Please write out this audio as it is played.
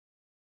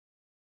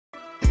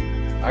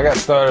I got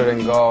started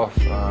in golf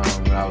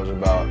when I was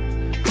about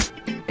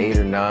 8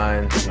 or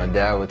 9. My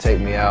dad would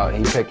take me out.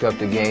 He picked up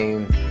the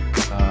game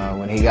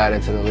when he got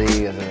into the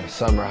league as a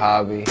summer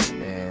hobby,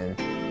 and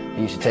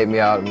he used to take me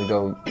out and we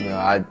go.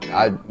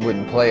 I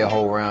wouldn't play a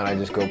whole round. I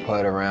just go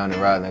putt around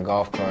and ride in the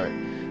golf cart.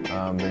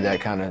 But that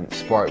kind of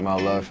sparked my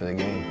love for the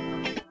game.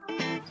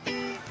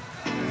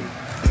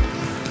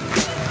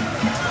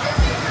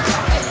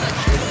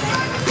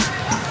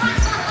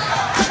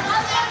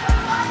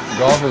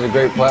 Golf is a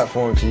great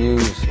platform to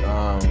use in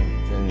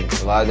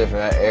a lot of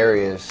different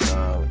areas.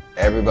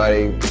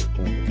 Everybody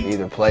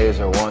either plays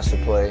or wants to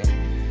play,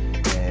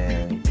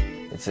 and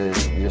it's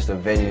just a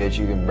venue that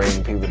you can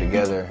bring people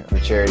together for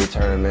charity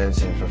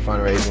tournaments and for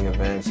fundraising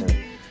events.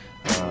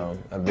 And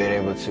I've been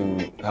able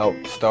to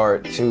help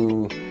start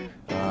 2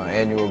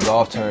 annual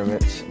golf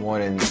tournaments,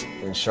 one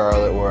in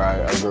Charlotte where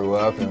I grew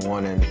up and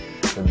one in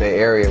the Bay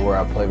Area where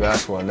I play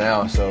basketball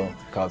now, so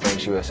called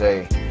Thanks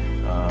USA.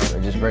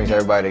 It just brings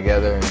everybody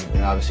together,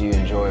 and obviously you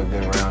enjoy a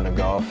good round of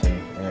golf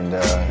and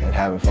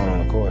having fun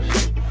on the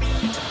course.